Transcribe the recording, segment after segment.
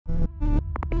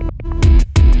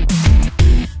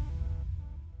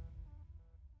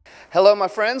Hello, my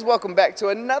friends. Welcome back to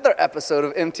another episode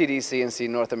of MTD CNC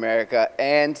North America.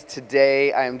 And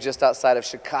today I am just outside of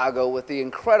Chicago with the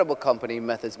incredible company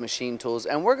Methods Machine Tools.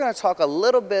 And we're going to talk a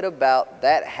little bit about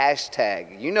that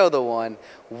hashtag. You know the one,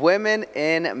 Women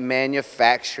in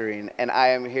Manufacturing. And I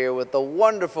am here with the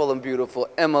wonderful and beautiful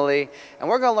Emily. And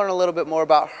we're going to learn a little bit more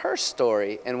about her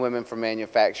story in Women for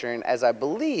Manufacturing, as I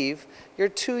believe you're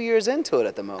 2 years into it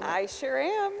at the moment. I sure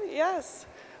am, yes.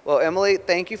 Well, Emily,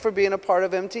 thank you for being a part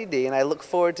of MTD, and I look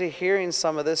forward to hearing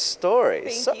some of this story.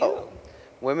 Thank you.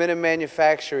 Women in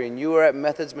manufacturing, you were at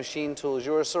Methods Machine Tools.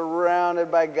 You were surrounded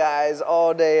by guys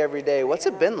all day, every day. What's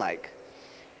it been like?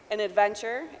 An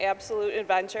adventure, absolute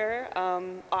adventure,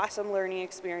 awesome learning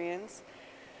experience.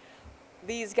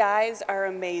 These guys are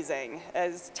amazing.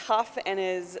 As tough and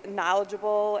as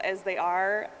knowledgeable as they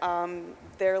are,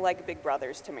 they're like big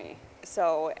brothers to me.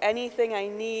 So anything I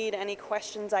need, any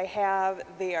questions I have,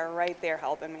 they are right there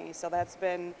helping me. So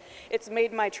it's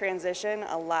made my transition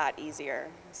a lot easier.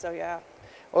 So yeah.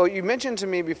 Well, you mentioned to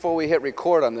me before we hit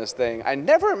record on this thing, I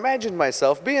never imagined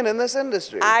myself being in this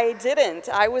industry. I didn't.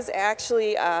 I was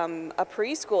actually a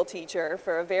preschool teacher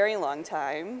for a very long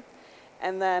time.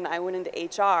 And then I went into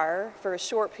HR for a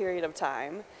short period of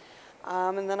time.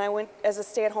 And then I went as a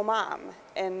stay-at-home mom.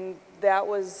 And that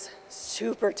was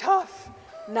super tough.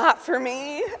 Not for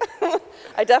me.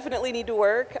 I definitely need to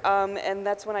work, and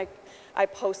that's when I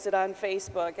posted on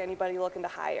Facebook, anybody looking to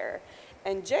hire.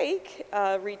 And Jake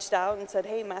reached out and said,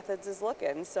 hey, Methods is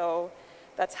looking, so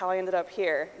that's how I ended up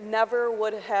here. Never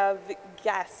would have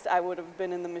guessed I would have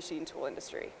been in the machine tool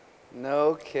industry.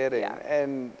 No kidding. Yeah.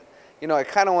 And you know, I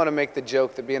kind of want to make the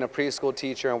joke that being a preschool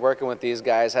teacher and working with these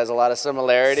guys has a lot of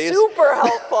similarities. Super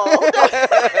helpful.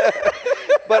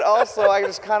 But also, I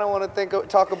just kind of want to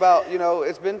talk about, you know,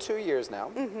 it's been 2 years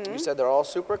now. You said they're all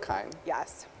super kind.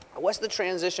 Yes. What's the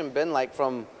transition been like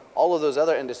from all of those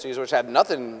other industries which had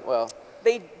nothing, well,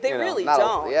 They really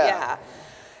don't, yeah.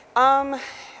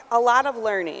 A lot of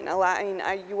learning.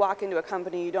 You walk into a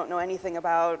company, you don't know anything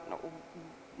about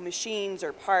machines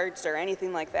or parts or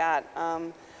anything like that.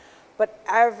 But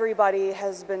everybody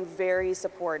has been very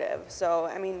supportive. So,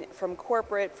 I mean, from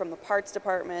corporate, from the parts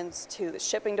departments to the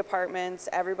shipping departments,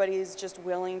 everybody's just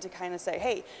willing to kind of say,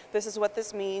 hey, this is what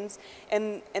this means.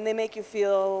 And they make you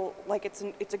feel like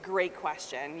it's a great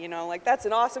question, you know, like that's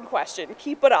an awesome question,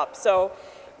 keep it up. So,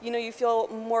 you know, you feel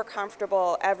more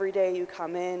comfortable every day you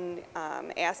come in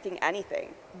asking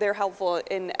anything. They're helpful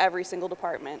in every single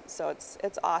department, so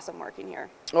it's awesome working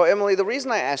here. Well, Emily, the reason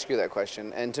I ask you that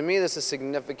question, and to me this is a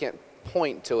significant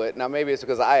point to it, now maybe it's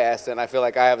because I asked it and I feel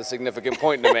like I have a significant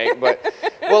point to make, but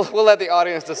we'll let the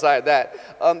audience decide that.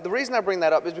 The reason I bring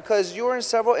that up is because you're in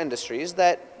several industries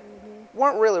that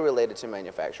weren't really related to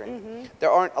manufacturing.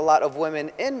 There aren't a lot of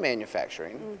women in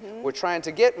manufacturing. We're trying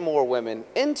to get more women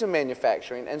into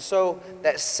manufacturing, and so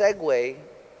that segue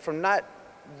from not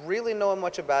really knowing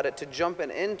much about it to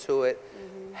jumping into it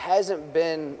hasn't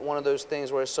been one of those things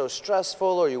where it's so stressful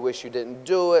or you wish you didn't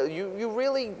do it. You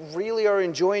really are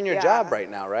enjoying your job right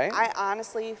now, right? I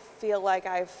honestly feel like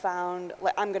I've found,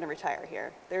 I'm going to retire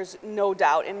here. There's no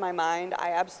doubt in my mind.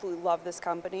 I absolutely love this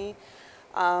company.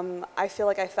 I feel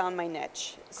like I found my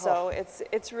niche. So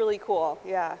it's really cool.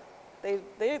 Yeah,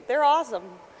 they're awesome.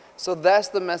 So that's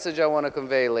the message I want to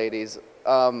convey, ladies.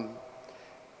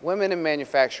 Women in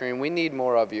manufacturing, we need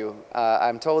more of you.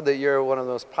 I'm told that you're one of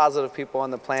the most positive people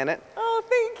on the planet. Oh,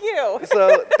 thank you.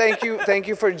 So thank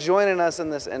you for joining us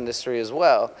in this industry as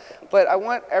well. But I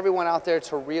want everyone out there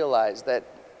to realize that,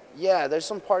 yeah, there's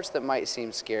some parts that might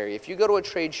seem scary. If you go to a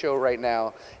trade show right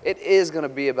now, it is going to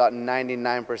be about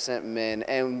 99% men.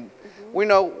 And we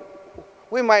know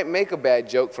we might make a bad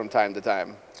joke from time to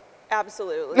time.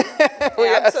 Absolutely. We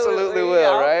absolutely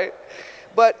will, right?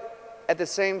 But at the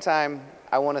same time,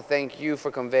 I want to thank you for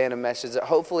conveying a message that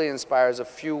hopefully inspires a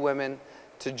few women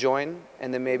to join,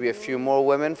 and then maybe a few more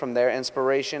women from their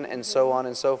inspiration, and so on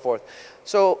and so forth.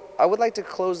 So I would like to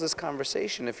close this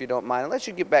conversation, if you don't mind, and let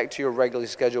you get back to your regularly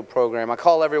scheduled program. I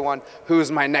call everyone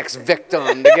who's my next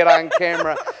victim to get on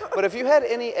camera. But if you had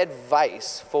any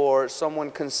advice for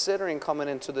someone considering coming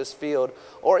into this field,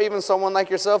 or even someone like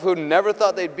yourself who never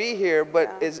thought they'd be here,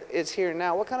 but is here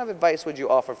now, what kind of advice would you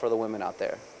offer for the women out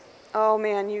there? Oh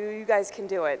man, you guys can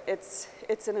do it.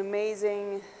 It's an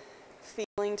amazing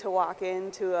feeling to walk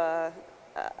into a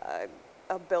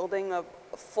building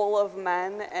full of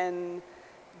men and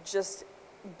just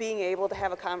being able to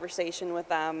have a conversation with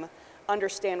them,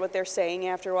 understand what they're saying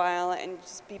after a while, and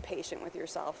just be patient with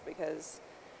yourself, because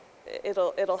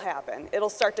it'll happen. It'll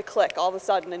start to click all of a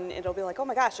sudden, and it'll be like, oh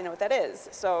my gosh, I know what that is.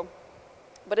 So,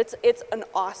 but it's an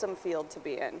awesome field to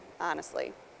be in,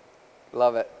 honestly.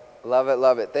 Love it. Love it,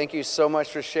 love it. Thank you so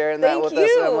much for sharing that with us,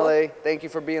 Emily. Thank you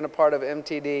for being a part of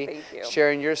MTD. Thank you.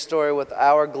 Sharing your story with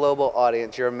our global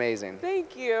audience. You're amazing.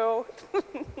 Thank you.